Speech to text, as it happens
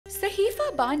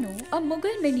Sahifa Banu, a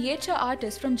Mughal miniature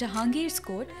artist from Jahangir's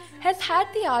court, has had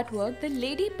the artwork "The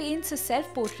Lady Paints a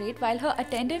Self-Portrait while her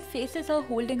attendant faces her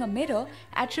holding a mirror"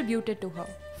 attributed to her.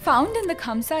 Found in the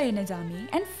Khamsa-e-Nizami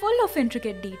and full of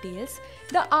intricate details,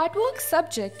 the artwork's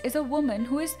subject is a woman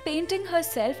who is painting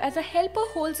herself as a helper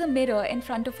holds a mirror in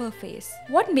front of her face.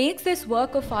 What makes this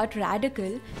work of art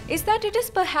radical is that it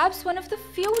is perhaps one of the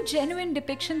few genuine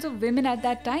depictions of women at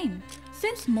that time.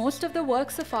 Since most of the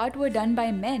works of art were done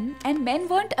by men and men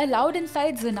weren't allowed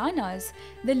inside zananas,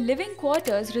 the living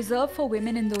quarters reserved for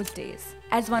women in those days.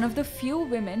 As one of the few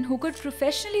women who could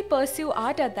professionally pursue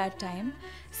art at that time,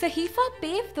 Sahifa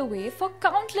paved the way for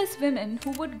countless women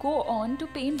who would go on to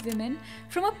paint women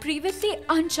from a previously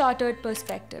uncharted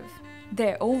perspective,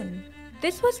 their own.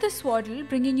 This was the Swaddle,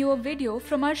 bringing you a video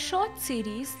from our short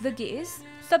series, The Gaze.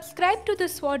 Subscribe to the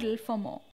Swaddle for more.